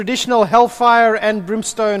Traditional hellfire and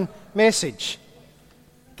brimstone message.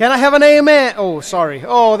 Can I have an amen? Oh, sorry.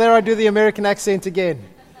 Oh, there I do the American accent again.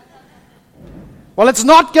 Well, it's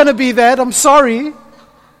not going to be that. I'm sorry.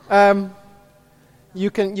 You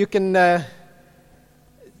can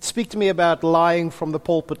speak to me about lying from the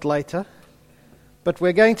pulpit later. But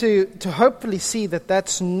we're going to hopefully see that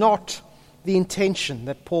that's not the intention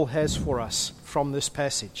that Paul has for us from this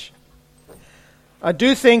passage. I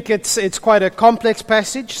do think it's quite a complex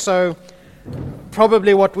passage, so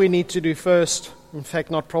probably what we need to do first, in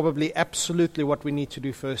fact not probably, absolutely what we need to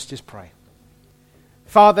do first is pray.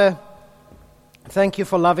 Father, thank you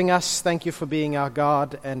for loving us. Thank you for being our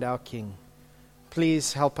God and our King.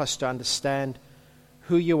 Please help us to understand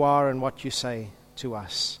who you are and what you say to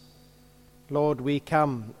us. Lord, we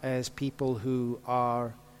come as people who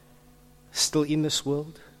are still in this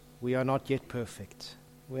world. We are not yet perfect.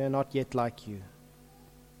 We are not yet like you.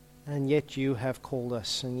 And yet you have called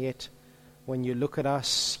us, and yet when you look at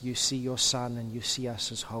us, you see your Son and you see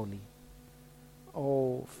us as holy.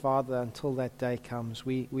 Oh, Father, until that day comes,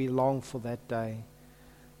 we long for that day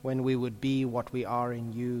when we would be what we are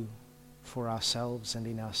in you for ourselves and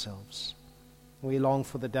in ourselves. We long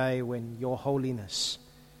for the day when your holiness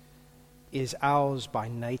is ours by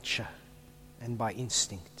nature and by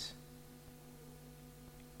instinct.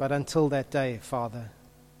 But until that day, Father,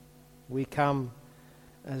 we come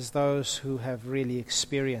as those who have really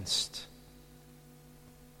experienced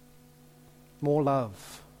more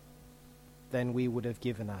love than we would have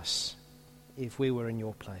given us if we were in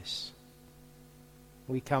your place.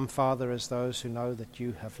 We come, Father, as those who know that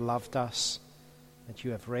you have loved us, that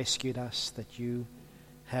you have rescued us, that you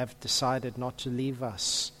have decided not to leave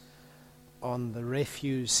us on the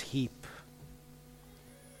refuse heap,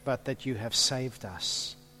 but that you have saved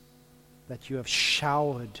us, that you have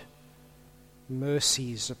showered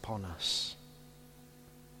mercies upon us,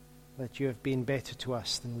 that you have been better to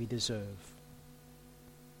us than we deserve.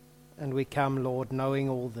 And we come, Lord, knowing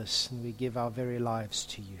all this, and we give our very lives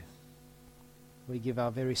to you. We give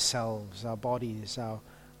our very selves, our bodies, our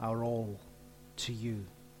all to you.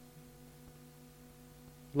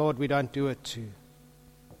 Lord, we don't do it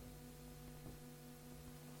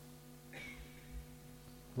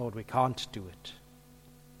Lord, we can't do it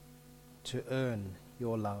to earn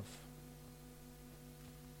your love.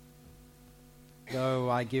 Though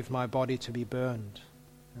I give my body to be burned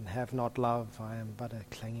and have not love, I am but a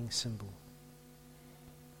clanging cymbal,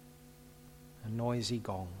 a noisy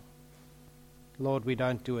gong. Lord, we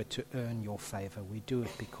don't do it to earn your favor. We do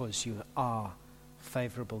it because you are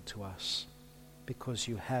favorable to us, because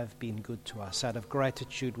you have been good to us. Out of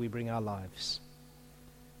gratitude, we bring our lives.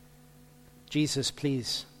 Jesus,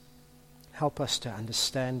 please help us to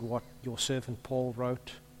understand what your servant Paul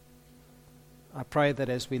wrote. I pray that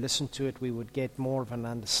as we listen to it, we would get more of an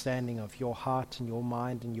understanding of your heart and your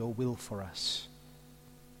mind and your will for us.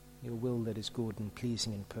 Your will that is good and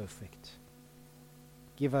pleasing and perfect.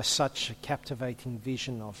 Give us such a captivating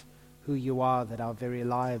vision of who you are that our very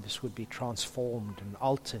lives would be transformed and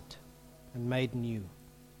altered and made new.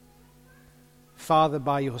 Father,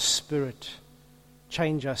 by your Spirit,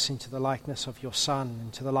 change us into the likeness of your Son,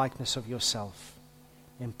 into the likeness of yourself.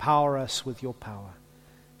 Empower us with your power.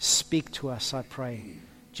 Speak to us, I pray.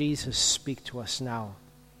 Jesus, speak to us now.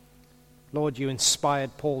 Lord, you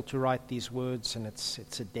inspired Paul to write these words, and it's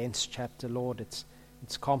a dense chapter, Lord. It's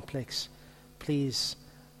complex. Please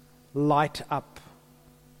light up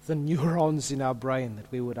the neurons in our brain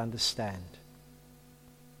that we would understand.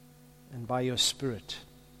 And by your Spirit,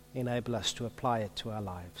 enable us to apply it to our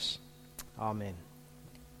lives. Amen.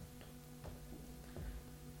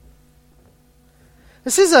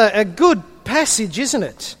 This is a good passage, isn't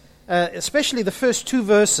it? Especially the first two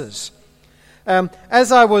verses.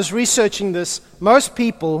 As I was researching this, most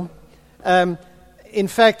people, in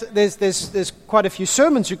fact, there's quite a few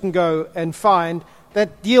sermons you can go and find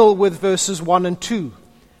that deal with verses 1 and 2.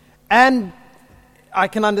 And I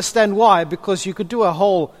can understand why, because you could do a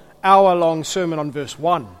whole hour-long sermon on verse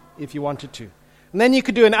 1 if you wanted to. And then you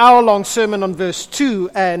could do an hour-long sermon on verse 2,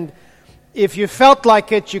 and if you felt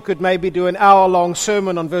like it, you could maybe do an hour-long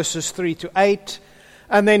sermon on verses 3 to 8.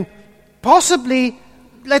 And then possibly,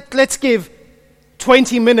 let's give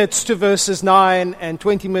 20 minutes to verses 9, and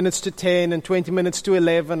 20 minutes to 10, and 20 minutes to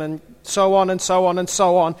 11, and so on, and so on, and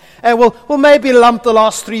so on. And we'll maybe lump the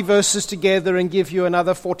last 3 verses together and give you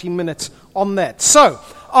another 40 minutes on that. So,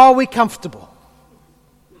 are we comfortable?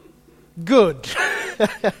 Good.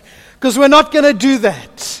 Because we're not going to do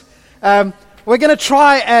that. We're going to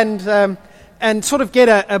try and sort of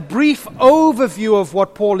get a brief overview of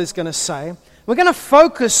what Paul is going to say. We're going to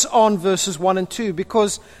focus on verses 1 and 2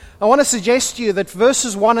 because I want to suggest to you that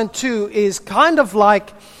verses 1 and 2 is kind of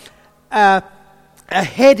like a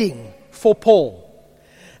heading for Paul.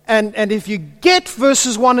 And if you get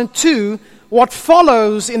verses 1 and 2, what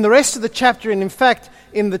follows in the rest of the chapter, and in fact,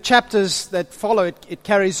 in the chapters that follow it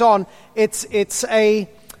carries on, it's an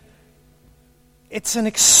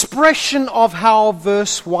expression of how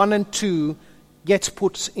verse 1 and 2 gets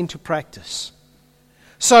put into practice.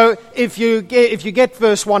 So if you get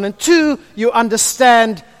verse 1 and 2, you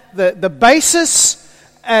understand the basis,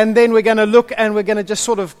 and then we're going to look and we're going to just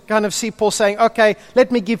sort of kind of see Paul saying, okay,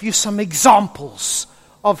 let me give you some examples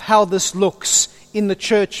of how this looks in the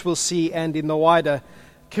church, we'll see, and in the wider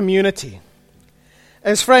community.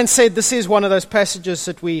 As Fran said, this is one of those passages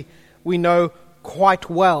that we know quite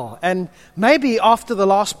well. And maybe after the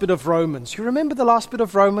last bit of Romans, you remember the last bit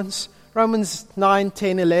of Romans? Romans 9,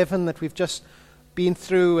 10, 11 that we've just been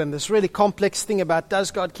through, and this really complex thing about,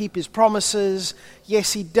 does God keep his promises?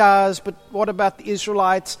 Yes, he does, but what about the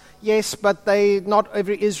Israelites? Yes, but not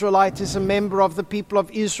every Israelite is a member of the people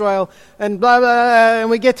of Israel, and blah, blah, blah. And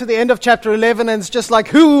we get to the end of chapter 11, and it's just like,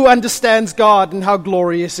 who understands God and how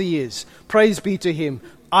glorious he is? Praise be to him.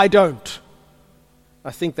 I don't.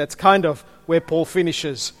 I think that's kind of where Paul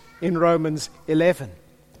finishes in Romans 11.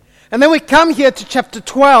 And then we come here to chapter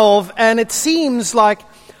 12, and it seems like,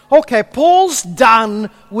 okay, Paul's done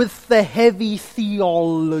with the heavy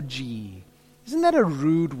theology. Isn't that a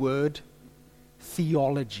rude word?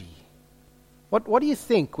 Theology. What do you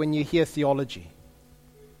think when you hear theology?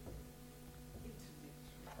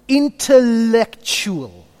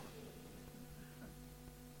 Intellectual.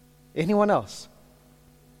 Anyone else?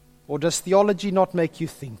 Or does theology not make you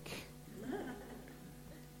think? I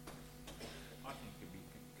think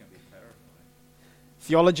it can be clarifying.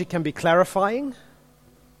 Theology can be clarifying.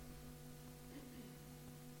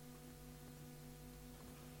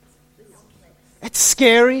 It's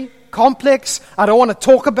scary, complex. I don't want to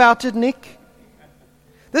talk about it, Nick.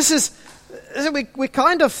 We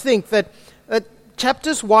kind of think that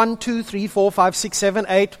chapters 1, 2, 3, 4, 5, 6, 7,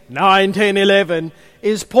 8, 9, 10, 11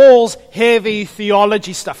 is Paul's heavy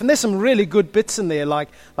theology stuff. And there's some really good bits in there, like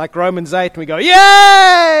Romans 8, and we go,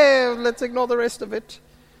 yay! Let's ignore the rest of it.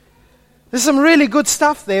 There's some really good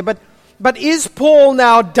stuff there, but is Paul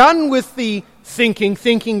now done with the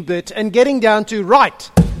thinking bit and getting down to, right,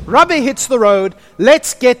 rubber hits the road,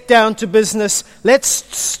 let's get down to business,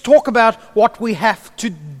 let's talk about what we have to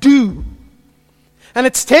do. And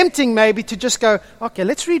it's tempting maybe to just go, okay,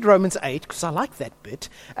 let's read Romans 8, because I like that bit,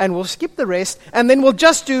 and we'll skip the rest, and then we'll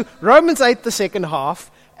just do Romans 8, the second half,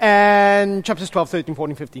 and chapters 12, 13,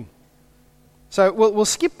 14, 15. So we'll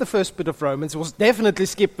skip the first bit of Romans. We'll definitely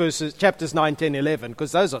skip chapters 9, 10, 11,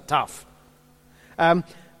 because those are tough.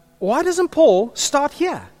 Why doesn't Paul start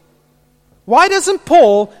here? Why doesn't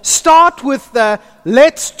Paul start with the,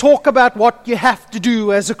 let's talk about what you have to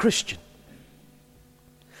do as a Christian?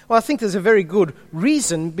 Well, I think there's a very good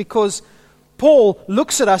reason, because Paul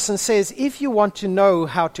looks at us and says, if you want to know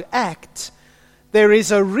how to act, there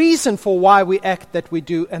is a reason for why we act that we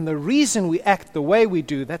do, and the reason we act the way we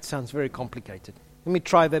do, that sounds very complicated. Let me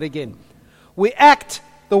try that again. We act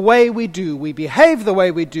the way we do, we behave the way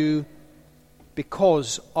we do,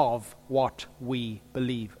 because of what we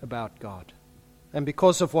believe about God and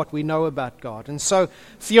because of what we know about God. And so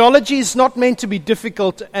theology is not meant to be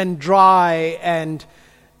difficult and dry and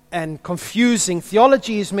confusing.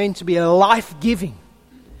 Theology is meant to be life-giving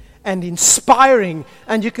and inspiring.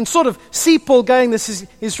 And you can sort of see Paul going,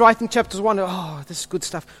 he's writing chapters 1, oh, this is good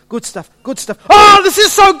stuff. Oh, this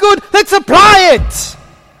is so good, let's apply it.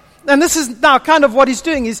 And this is now kind of what he's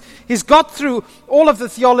doing. He's got through all of the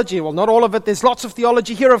theology. Well, not all of it. There's lots of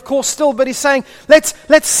theology here, of course, still. But he's saying, let's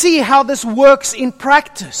see how this works in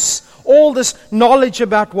practice. All this knowledge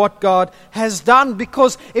about what God has done.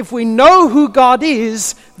 Because if we know who God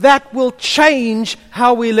is, that will change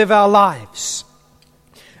how we live our lives.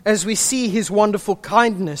 As we see his wonderful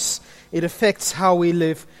kindness, it affects how we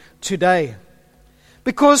live today.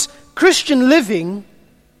 Because Christian living,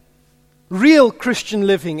 real Christian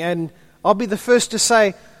living, and I'll be the first to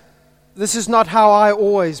say, this is not how I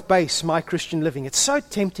always base my Christian living. It's so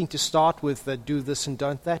tempting to start with do this and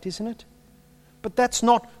don't that, isn't it? But that's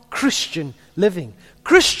not Christian living.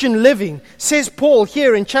 Christian living, says Paul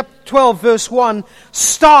here in chapter 12, verse 1,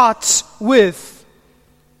 starts with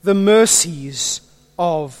the mercies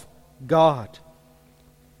of God.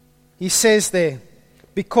 He says there,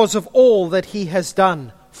 because of all that he has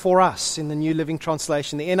done for us, in the New Living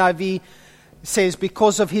Translation. The NIV says,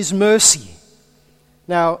 because of his mercy.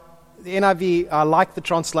 Now, the NIV, I like the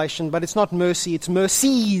translation, but it's not mercy, it's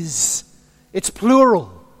mercies. It's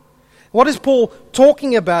plural. What is Paul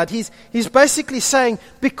talking about? He's basically saying,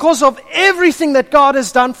 because of everything that God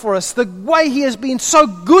has done for us, the way He has been so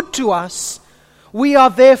good to us, we are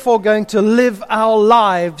therefore going to live our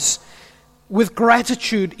lives with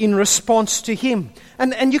gratitude in response to Him.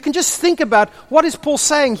 And you can just think about, what is Paul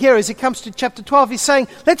saying here as he comes to chapter 12? He's saying,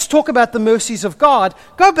 let's talk about the mercies of God.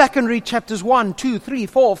 Go back and read chapters 1, 2, 3,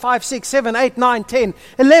 4, 5, 6, 7, 8, 9, 10,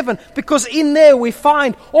 11, because in there we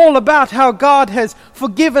find all about how God has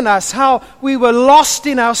forgiven us, how we were lost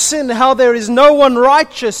in our sin, how there is no one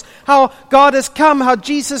righteous, how God has come, how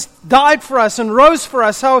Jesus died for us and rose for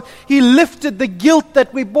us, how He lifted the guilt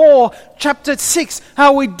that we bore. Chapter 6,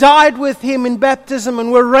 how we died with Him in baptism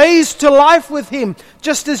and were raised to life with Him,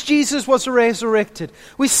 just as Jesus was resurrected.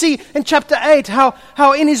 We see in chapter 8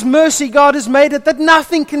 how in His mercy God has made it that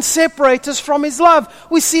nothing can separate us from His love.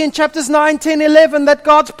 We see in chapters 9, 10, 11 that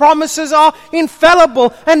God's promises are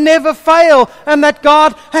infallible and never fail, and that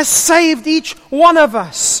God has saved each one of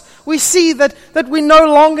us. We see that we no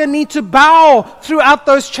longer need to bow throughout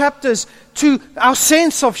those chapters to our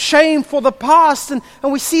sense of shame for the past. And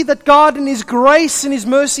we see that God in His grace and His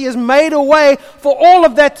mercy has made a way for all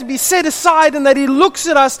of that to be set aside, and that He looks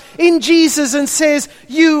at us in Jesus and says,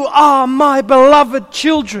 "You are my beloved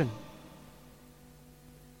children."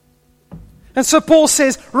 And so Paul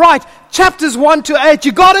says, right, chapters 1 to 8,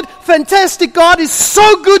 you got it? Fantastic. God is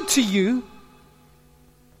so good to you.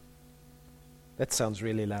 That sounds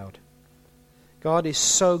really loud. God is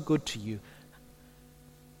so good to you.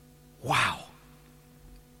 Wow.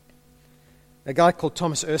 A guy called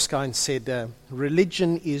Thomas Erskine said,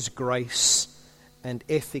 religion is grace and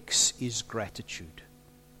ethics is gratitude.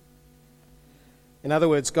 In other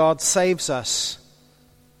words, God saves us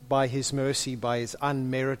by His mercy, by His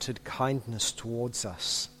unmerited kindness towards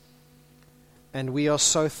us. And we are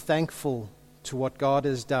so thankful to what God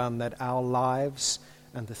has done that our lives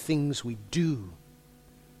and the things we do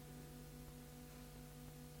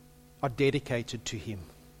are dedicated to Him.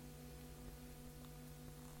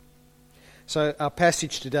 So our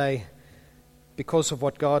passage today, because of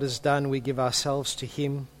what God has done, we give ourselves to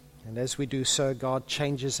Him. And as we do so, God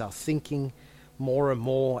changes our thinking more and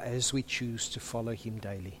more as we choose to follow Him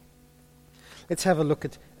daily. Let's have a look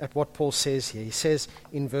at what Paul says here. He says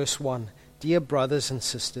in verse 1, "Dear brothers and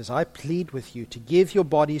sisters, I plead with you to give your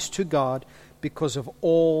bodies to God because of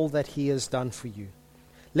all that He has done for you.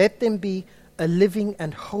 Let them be a living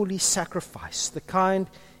and holy sacrifice, the kind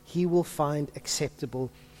He will find acceptable.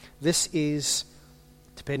 This is,"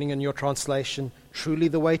 depending on your translation, "truly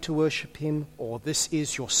the way to worship Him," or "this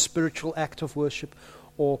is your spiritual act of worship,"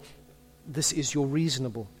 or "this is your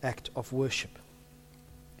reasonable act of worship."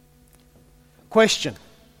 Question.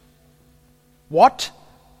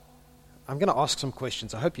 I'm going to ask some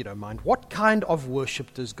questions. I hope you don't mind. What kind of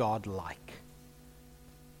worship does God like?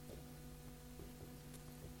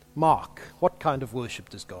 Mark, what kind of worship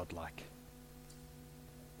does God like?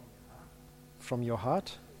 From your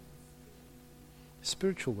heart?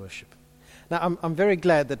 Spiritual worship. Now, I'm very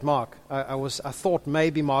glad that Mark, I thought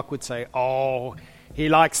maybe Mark would say, "Oh, he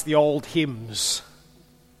likes the old hymns."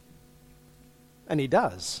 And he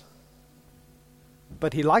does.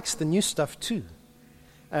 But he likes the new stuff too.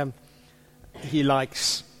 He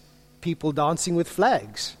likes people dancing with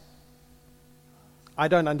flags. I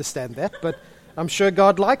don't understand that, but I'm sure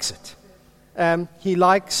God likes it. He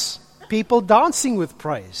likes people dancing with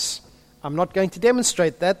praise. I'm not going to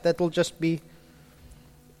demonstrate that. That will just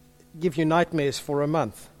give you nightmares for a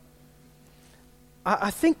month. I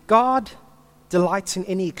think God delights in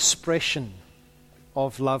any expression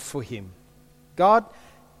of love for Him. God,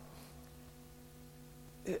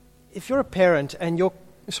 if you're a parent and you're...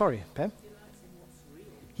 Sorry, Pam?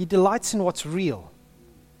 He delights in what's real.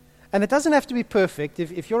 And it doesn't have to be perfect.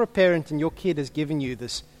 If you're a parent and your kid has given you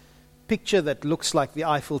this picture that looks like the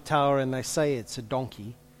Eiffel Tower and they say it's a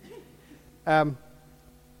donkey,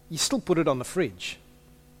 you still put it on the fridge.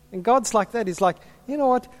 And God's like that. He's like, you know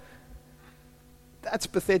what? That's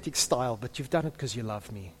pathetic style, but you've done it because you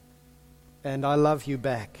love me. And I love you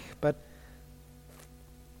back. But,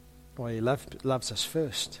 well, He loves us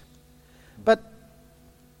first. But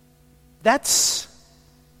that's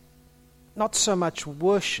not so much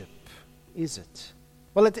worship, is it?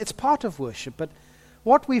 Well, it's part of worship, but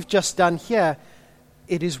what we've just done here,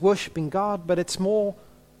 it is worshiping God, but it's more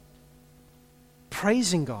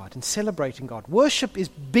praising God and celebrating God. Worship is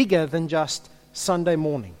bigger than just Sunday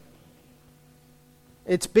morning.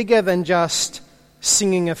 It's bigger than just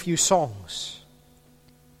singing a few songs.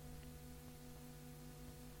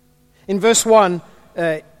 In verse 1,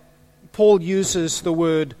 Paul uses the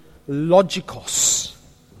word logikos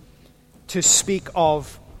to speak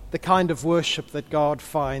of the kind of worship that God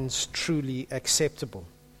finds truly acceptable.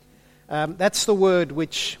 That's the word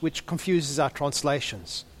which confuses our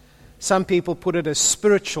translations. Some people put it as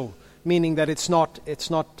spiritual, meaning that it's not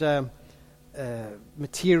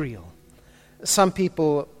material. Some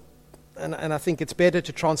people, and I think it's better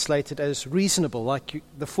to translate it as reasonable, like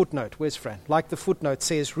the footnote. Where's Fran? Like the footnote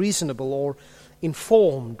says reasonable or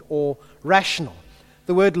informed or rational.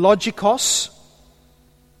 The word logikos,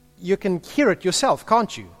 you can hear it yourself,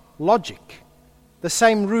 can't you? Logic. The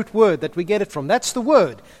same root word that we get it from. That's the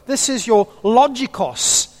word. This is your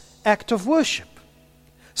logikos act of worship.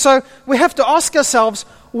 So we have to ask ourselves,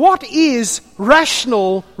 what is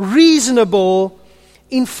rational, reasonable,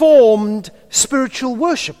 informed spiritual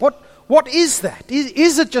worship? What is that?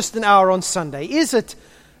 Is it just an hour on Sunday? Is it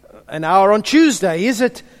an hour on Tuesday? Is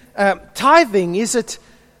it tithing? Is it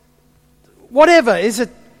whatever? Is it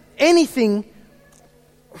anything?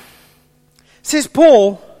 Says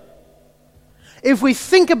Paul, if we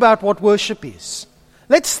think about what worship is,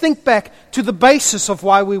 let's think back to the basis of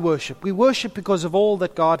why we worship. We worship because of all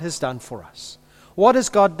that God has done for us. What has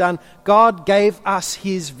God done? God gave us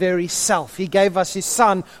His very self. He gave us His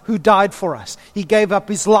Son who died for us. He gave up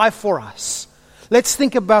His life for us. Let's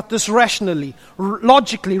think about this rationally,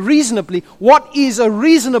 logically, reasonably. What is a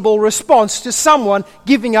reasonable response to someone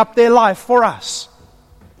giving up their life for us?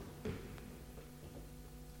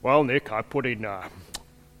 Well, Nick, I put in a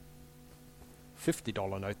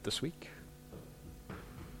 $50 note this week.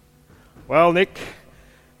 Well, Nick,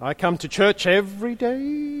 I come to church every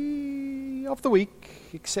day of the week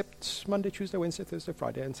except Monday, Tuesday, Wednesday, Thursday,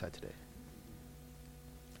 Friday, and Saturday.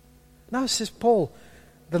 Now, says Paul,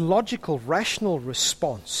 the logical, rational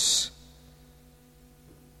response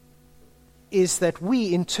is that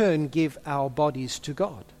we in turn give our bodies to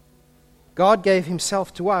God. God gave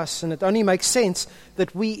Himself to us, and it only makes sense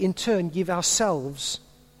that we in turn give ourselves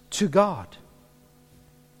to God.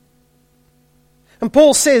 And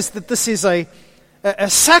Paul says that this is a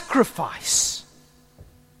sacrifice.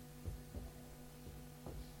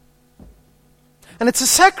 And it's a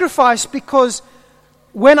sacrifice because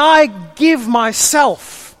when I give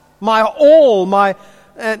myself, my all,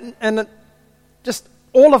 and just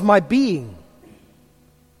all of my being,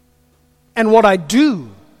 and what I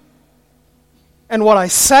do, and what I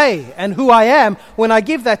say, and who I am, when I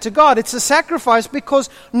give that to God, it's a sacrifice because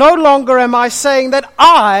no longer am I saying that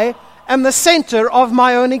I am the center of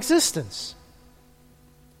my own existence.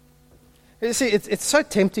 You see, it's so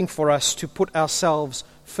tempting for us to put ourselves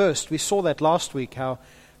first. We saw that last week, how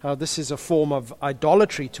this is a form of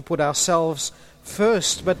idolatry, to put ourselves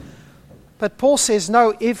first. But Paul says,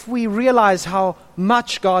 no, if we realize how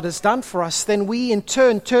much God has done for us, then we in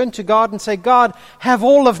turn to God and say, God, have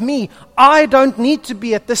all of me. I don't need to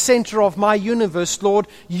be at the center of my universe, Lord.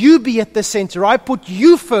 You be at the center. I put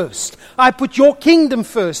you first. I put your kingdom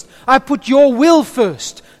first. I put your will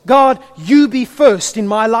first. God, you be first in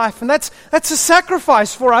my life. And that's a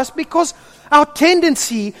sacrifice for us because our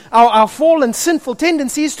tendency, our fallen, sinful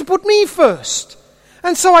tendency is to put me first.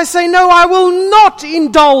 And so I say, no, I will not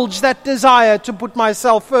indulge that desire to put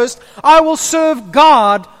myself first. I will serve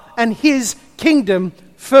God and His kingdom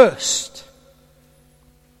first.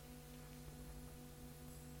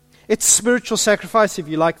 It's spiritual sacrifice, if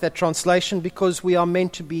you like that translation, because we are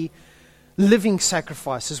meant to be living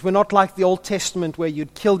sacrifices. We're not like the Old Testament where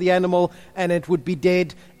you'd kill the animal and it would be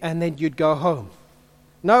dead and then you'd go home.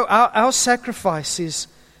 No, our sacrifice is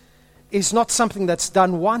not something that's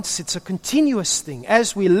done once. It's a continuous thing.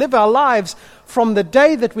 As we live our lives from the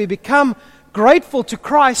day that we become grateful to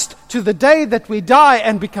Christ to the day that we die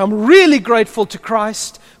and become really grateful to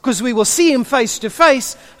Christ because we will see Him face to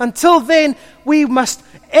face, until then we must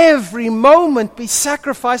every moment be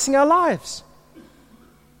sacrificing our lives.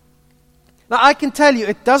 Now I can tell you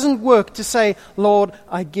it doesn't work to say, Lord,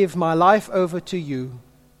 I give my life over to you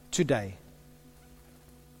today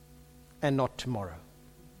and not tomorrow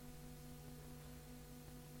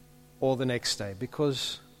or the next day,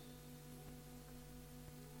 because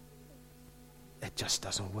it just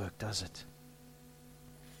doesn't work, does it?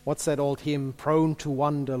 What's that old hymn? Prone to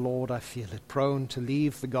wander, Lord, I feel it. Prone to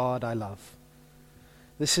leave the God I love.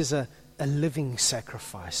 This is a living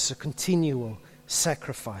sacrifice, a continual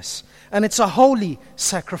sacrifice. And it's a holy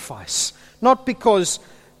sacrifice. Not because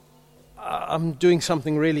I'm doing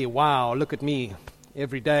something really, wow, look at me,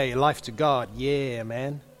 every day, life to God, yeah,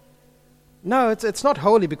 man. No, it's not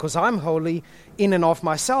holy because I'm holy in and of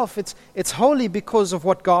myself. It's holy because of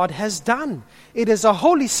what God has done. It is a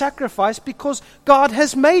holy sacrifice because God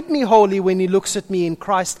has made me holy when He looks at me in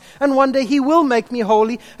Christ. And one day He will make me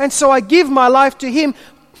holy. And so I give my life to Him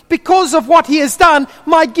Because of what he has done,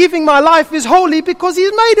 my giving my life is holy because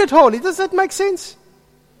he's made it holy. Does that make sense?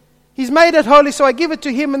 He's made it holy, so I give it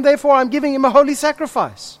to him, and therefore I'm giving him a holy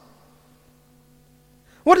sacrifice.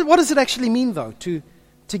 What does it actually mean, though, to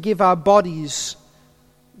give our bodies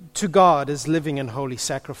to God as living and holy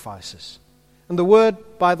sacrifices? And the word,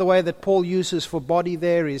 by the way, that Paul uses for body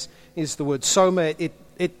there is the word soma.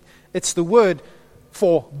 It's the word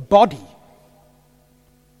for body.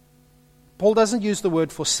 Paul doesn't use the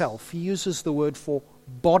word for self. He uses the word for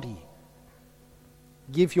body.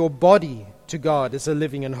 Give your body to God as a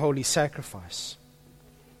living and holy sacrifice.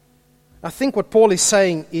 I think what Paul is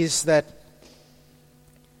saying is that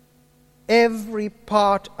every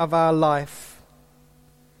part of our life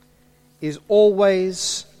is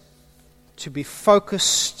always to be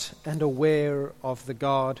focused and aware of the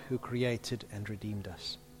God who created and redeemed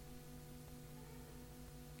us.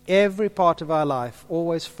 Every part of our life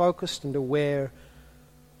always focused and aware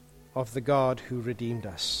of the God who redeemed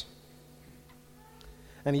us.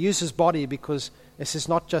 And he uses body because this is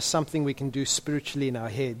not just something we can do spiritually in our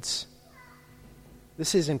heads.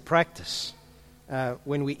 This is in practice.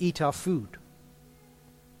 When we eat our food.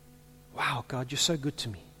 Wow, God, you're so good to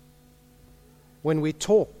me. When we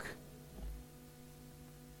talk,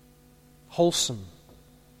 wholesome,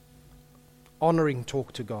 honoring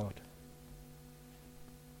talk to God.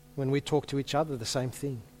 When we talk to each other, the same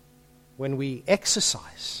thing. When we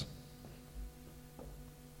exercise.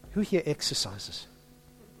 Who here exercises?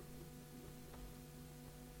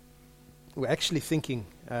 We're actually thinking,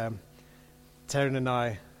 Taryn and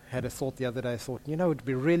I had a thought the other day. I thought, it would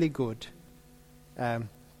be really good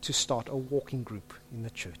to start a walking group in the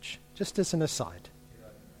church. Just as an aside.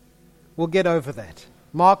 We'll get over that.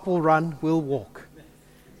 Mark will run, we'll walk.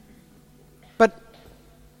 But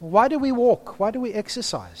why do we walk? Why do we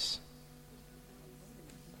exercise?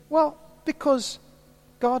 Well, because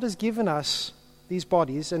God has given us these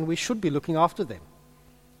bodies and we should be looking after them.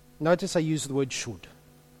 Notice I use the word should.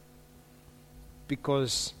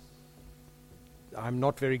 Because I'm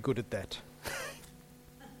not very good at that.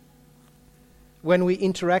 When we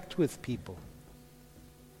interact with people,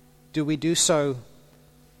 do we do so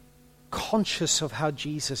conscious of how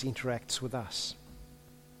Jesus interacts with us?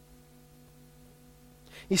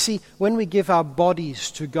 You see, when we give our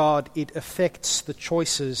bodies to God, it affects the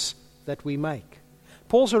choices that we make.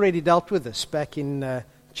 Paul's already dealt with this back in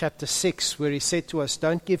chapter 6, where he said to us,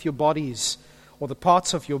 don't give your bodies or the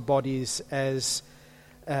parts of your bodies as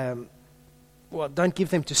don't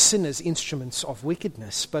give them to sin as instruments of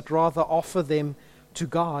wickedness, but rather offer them to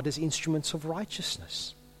God as instruments of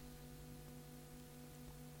righteousness.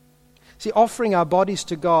 See, offering our bodies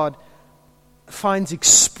to God finds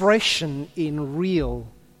expression in real,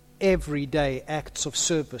 everyday acts of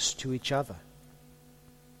service to each other.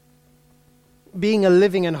 Being a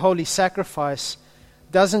living and holy sacrifice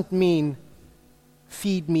doesn't mean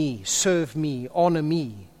feed me, serve me, honor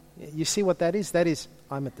me. You see what that is? That is,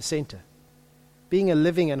 I'm at the center. Being a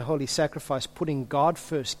living and holy sacrifice, putting God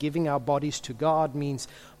first, giving our bodies to God means,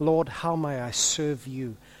 Lord, how may I serve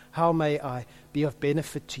you? How may I be of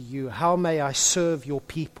benefit to you? How may I serve your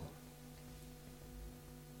people?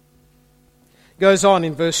 Goes on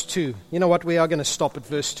in verse 2. You know what? We are going to stop at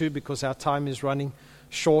verse 2 because our time is running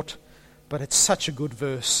short. But it's such a good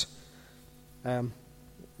verse.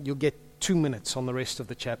 You'll get 2 minutes on the rest of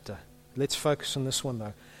the chapter. Let's focus on this one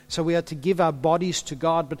though. So we are to give our bodies to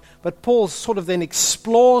God, but Paul sort of then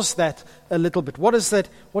explores that a little bit. What does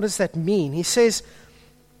that mean? He says,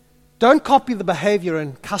 don't copy the behavior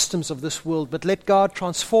and customs of this world, but let God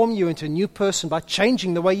transform you into a new person by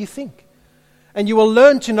changing the way you think. And you will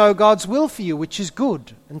learn to know God's will for you, which is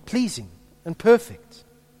good and pleasing and perfect.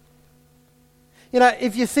 You know,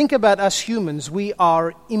 if you think about us humans, we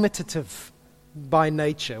are imitative by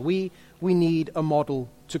nature. We need a model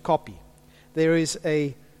to copy. There is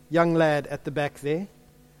a young lad at the back there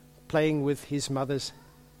playing with his mother's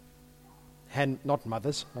hand, not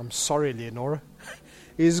mother's, I'm sorry, Leonora,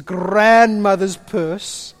 his grandmother's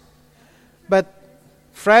purse. But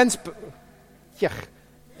Franz,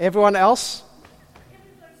 everyone else,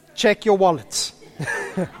 check your wallets.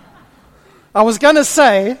 I was going to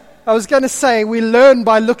say we learn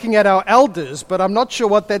by looking at our elders, but I'm not sure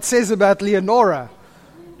what that says about Leonora.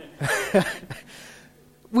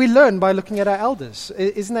 We learn by looking at our elders.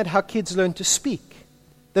 Isn't that how kids learn to speak?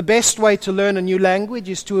 The best way to learn a new language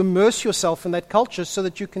is to immerse yourself in that culture so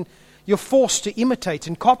that you're forced to imitate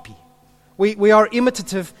and copy. We are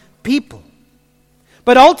imitative people.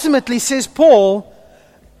 But ultimately, says Paul,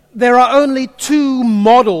 there are only two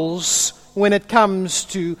models when it comes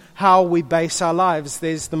to how we base our lives.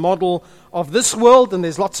 There's the model of this world, and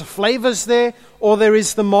there's lots of flavors there, or there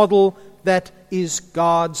is the model that is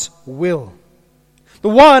God's will. The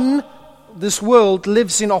one, this world,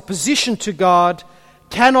 lives in opposition to God,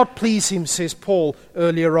 cannot please Him, says Paul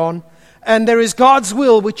earlier on. And there is God's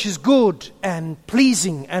will, which is good and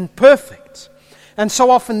pleasing and perfect. And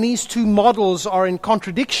so often these two models are in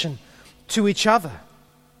contradiction to each other.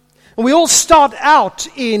 And we all start out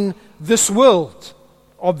in this world,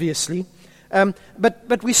 obviously.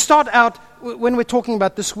 But we start out, when we're talking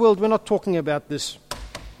about this world, we're not talking about this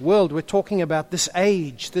world. We're talking about this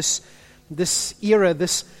age, this era,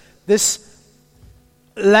 this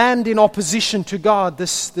land in opposition to God,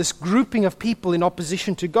 this grouping of people in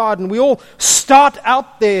opposition to God. And we all start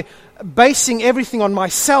out there basing everything on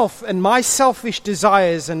myself and my selfish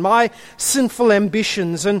desires and my sinful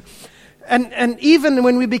ambitions. And even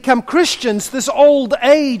when we become Christians, this old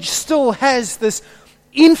age still has this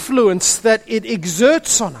influence that it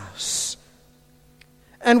exerts on us.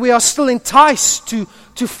 And we are still enticed to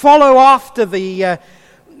follow after the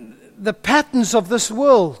patterns of this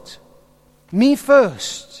world. Me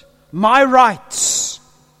first, my rights.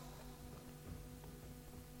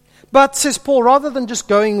 But, says Paul, rather than just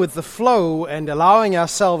going with the flow and allowing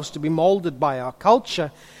ourselves to be molded by our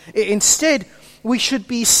culture, instead we should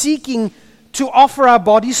be seeking to offer our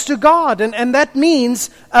bodies to God. And that means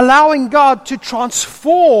allowing God to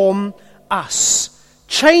transform us,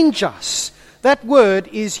 change us. That word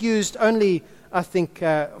is used only, I think,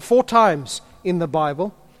 4 times in the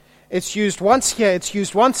Bible. It's used once here, it's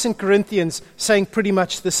used once in Corinthians, saying pretty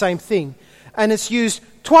much the same thing. And it's used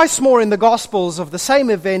twice more in the Gospels of the same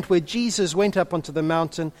event where Jesus went up onto the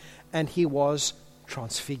mountain and He was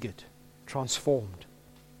transfigured, transformed.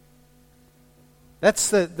 That's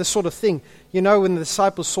the sort of thing. You know, when the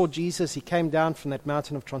disciples saw Jesus, He came down from that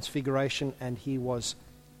mountain of transfiguration and He was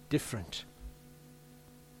different.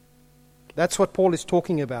 That's what Paul is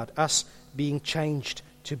talking about, us being changed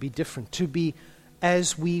to be different, to be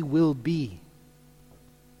as we will be.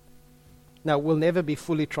 Now, we'll never be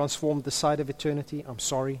fully transformed this side of eternity, I'm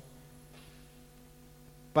sorry.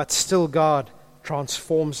 But still God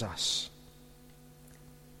transforms us.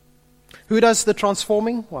 Who does the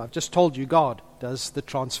transforming? Well, I've just told you, God does the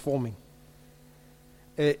transforming.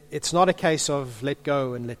 It's not a case of let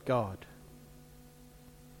go and let God.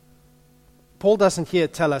 Paul doesn't here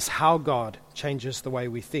tell us how God changes the way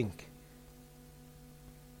we think.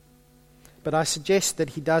 But I suggest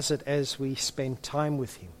that He does it as we spend time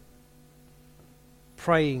with Him,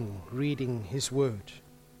 praying, reading His Word.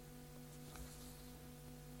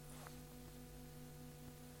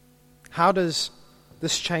 How does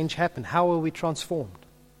this change happen? How are we transformed?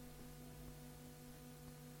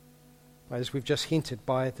 As we've just hinted,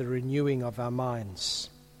 by the renewing of our minds.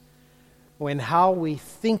 When how we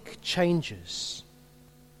think changes,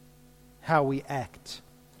 how we act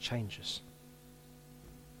changes.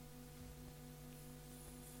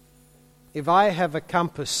 If I have a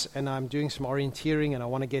compass and I'm doing some orienteering and I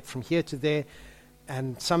want to get from here to there,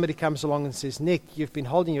 and somebody comes along and says, Nick, you've been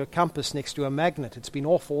holding your compass next to a magnet. It's been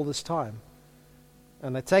off all this time.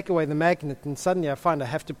 And I take away the magnet and suddenly I find I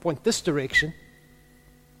have to point this direction.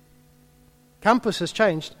 Compass has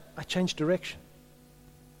changed. I change direction.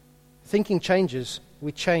 Thinking changes.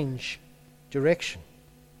 We change direction.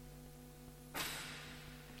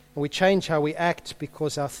 And we change how we act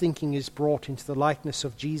because our thinking is brought into the likeness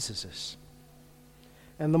of Jesus's.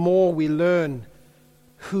 And the more we learn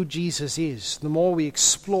who Jesus is, the more we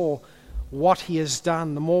explore what He has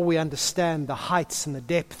done, the more we understand the heights and the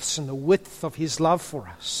depths and the width of His love for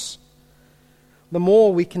us, the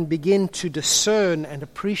more we can begin to discern and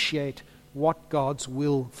appreciate what God's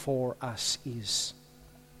will for us is.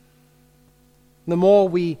 The more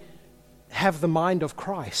we have the mind of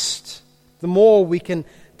Christ, the more we can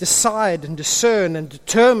decide and discern and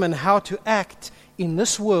determine how to act in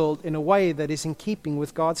this world in a way that is in keeping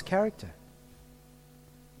with God's character.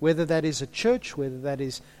 Whether that is at church, whether that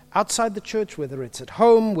is outside the church, whether it's at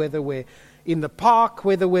home, whether we're in the park,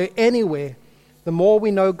 whether we're anywhere, the more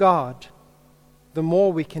we know God, the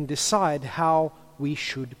more we can decide how we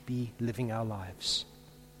should be living our lives.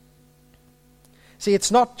 See,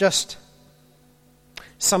 it's not just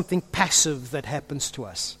something passive that happens to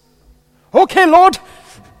us. Okay, Lord,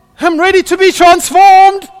 I'm ready to be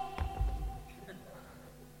transformed.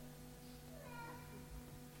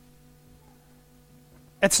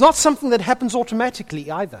 It's not something that happens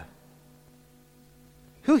automatically either.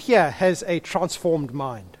 Who here has a transformed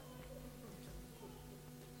mind?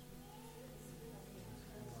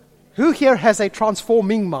 Who here has a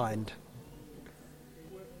transforming mind?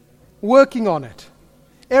 Working on it.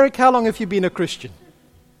 Eric, how long have you been a Christian?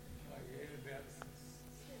 About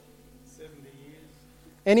 70 years.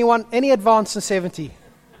 Anyone? Any advance than 70?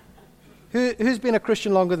 Who's been a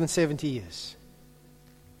Christian longer than 70 years?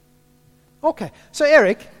 Okay. So,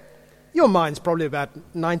 Eric, your mind's probably about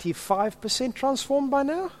 95% transformed by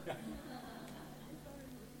now?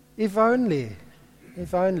 If only.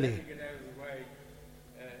 If only. Get out of the way,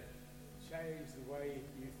 change the way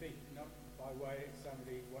you think, not by way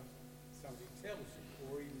of what somebody tells you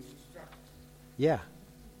or even instructs. Yeah.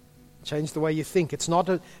 Change the way you think. It's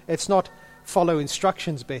not follow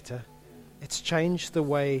instructions better. It's change the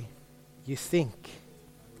way you think.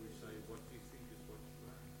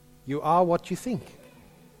 You are what you think.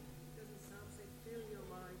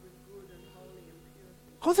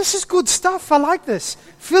 Oh, this is good stuff. I like this.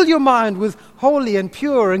 Fill your mind with holy and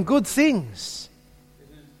pure and good things.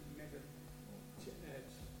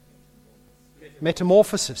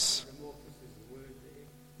 Metamorphosis.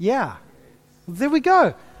 Yeah. There we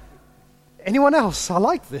go. Anyone else? I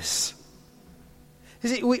like this. You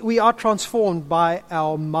see, we are transformed by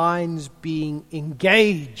our minds being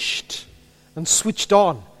engaged and switched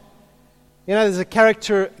on. You know, there's a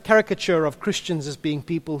caricature of Christians as being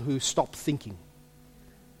people who stop thinking.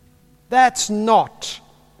 That's not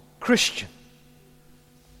Christian.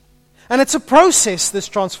 And it's a process, this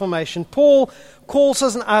transformation. Paul calls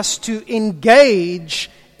us to engage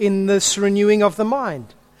in this renewing of the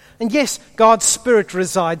mind. And yes, God's Spirit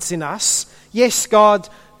resides in us. Yes, God,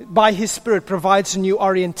 by His Spirit, provides a new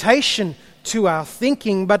orientation to our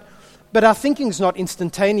thinking, but our thinking is not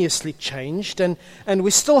instantaneously changed, and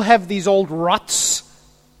we still have these old ruts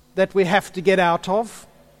that we have to get out of.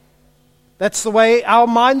 That's the way our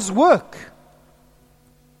minds work.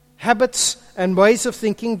 Habits and ways of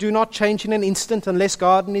thinking do not change in an instant unless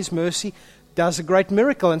God in His mercy does a great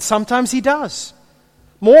miracle, and sometimes He does.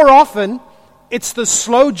 More often, it's the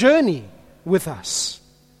slow journey with us.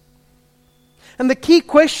 And the key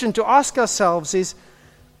question to ask ourselves is,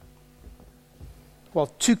 well,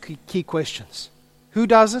 two key questions. Who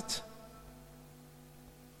does it?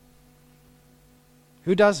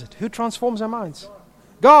 Who does it? Who transforms our minds?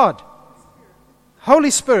 God.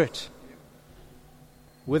 Holy Spirit.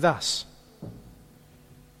 With us.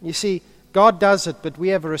 You see, God does it, but we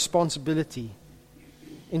have a responsibility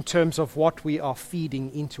in terms of what we are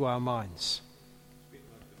feeding into our minds.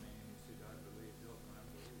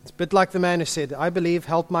 It's a bit like the man who said, I believe,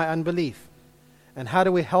 help my unbelief. And how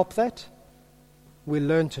do we help that? We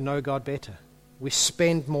learn to know God better. We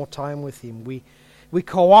spend more time with Him. We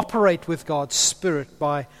cooperate with God's Spirit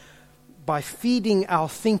by feeding our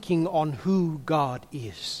thinking on who God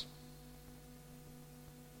is.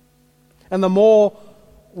 And the more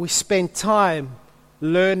we spend time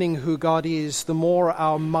learning who God is, the more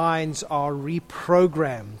our minds are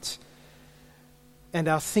reprogrammed. And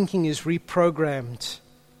our thinking is reprogrammed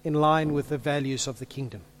in line with the values of the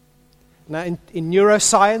kingdom. Now, in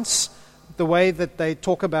neuroscience, the way that they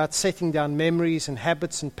talk about setting down memories and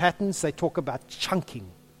habits and patterns, they talk about chunking.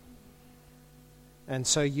 And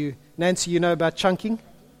so Nancy, you know about chunking? Do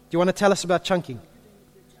you want to tell us about chunking?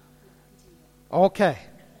 Okay.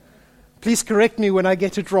 Please correct me when I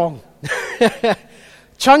get it wrong.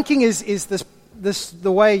 Chunking is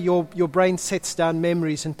the way your brain sets down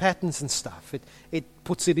memories and patterns and stuff. It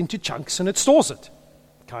puts it into chunks and it stores it.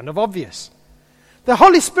 Kind of obvious. The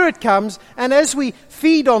Holy Spirit comes, and as we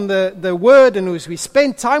feed on the Word and as we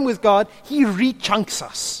spend time with God, He re-chunks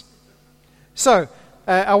us. So,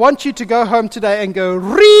 I want you to go home today and go,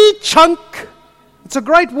 re-chunk. It's a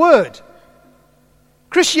great word.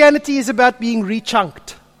 Christianity is about being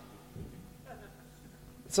re-chunked.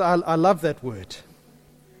 So I love that word.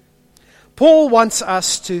 Paul wants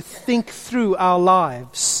us to think through our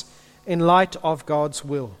lives in light of God's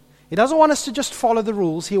will. He doesn't want us to just follow the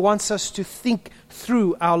rules. He wants us to think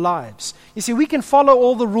through our lives. You see, we can follow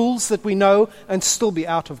all the rules that we know and still be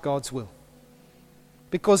out of God's will.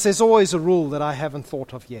 Because there's always a rule that I haven't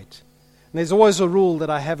thought of yet. And there's always a rule that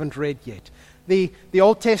I haven't read yet. The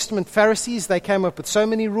Old Testament Pharisees, they came up with so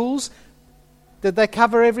many rules. Did they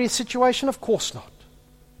cover every situation? Of course not.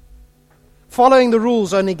 Following the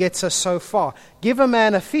rules only gets us so far. Give a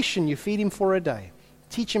man a fish and you feed him for a day.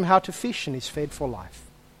 Teach him how to fish and he's fed for life.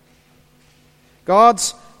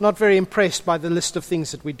 God's not very impressed by the list of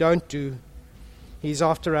things that we don't do. He's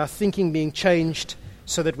after our thinking being changed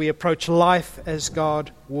so that we approach life as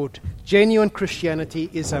God would. Genuine Christianity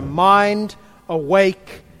is a mind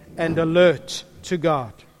awake and alert to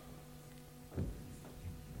God.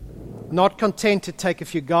 Not content to take a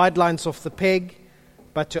few guidelines off the peg,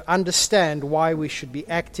 but to understand why we should be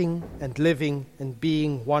acting and living and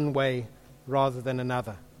being one way rather than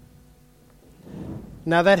another.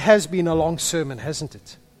 Now that has been a long sermon, hasn't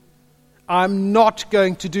it? I'm not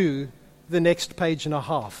going to do the next page and a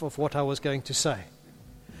half of what I was going to say.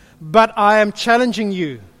 But I am challenging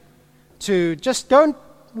you to just go and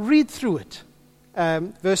read through it,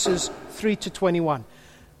 verses 3 to 21.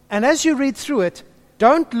 And as you read through it,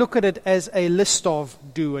 don't look at it as a list of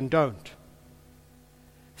do and don't.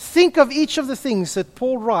 Think of each of the things that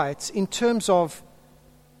Paul writes in terms of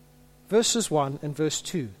verses 1 and verse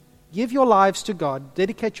 2. Give your lives to God,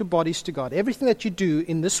 dedicate your bodies to God, everything that you do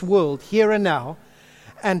in this world, here and now,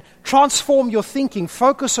 and transform your thinking,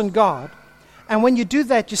 focus on God. And when you do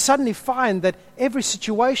that, you suddenly find that every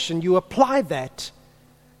situation, you apply that,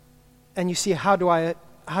 and you see, how do I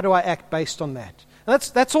act based on that? And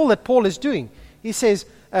that's all that Paul is doing. He says,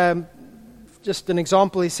 just an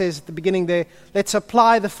example, he says at the beginning there, let's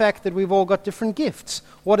apply the fact that we've all got different gifts.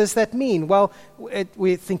 What does that mean? Well,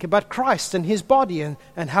 we think about Christ and his body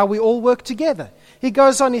and how we all work together. He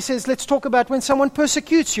goes on, he says, let's talk about when someone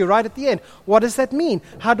persecutes you right at the end. What does that mean?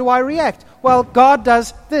 How do I react? Well, God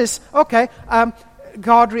does this. Okay,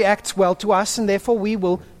 God reacts well to us, and therefore we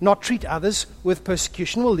will not treat others with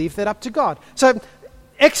persecution. We'll leave that up to God. So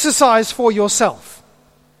exercise for yourself.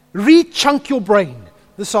 Re-chunk your brain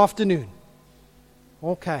this afternoon.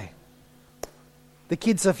 Okay. The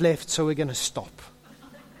kids have left, so we're going to stop.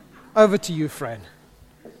 Over to you, Fran.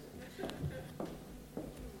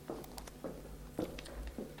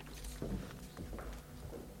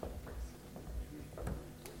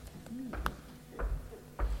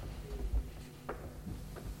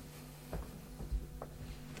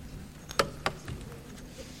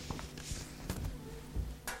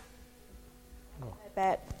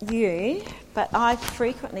 About you, but I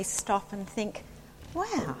frequently stop and think,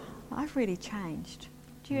 wow, I've really changed.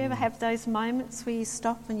 Do you ever have those moments where you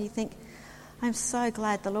stop and you think, I'm so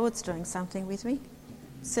glad the Lord's doing something with me?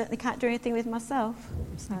 Certainly can't do anything with myself.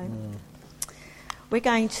 So we're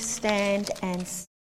going to stand and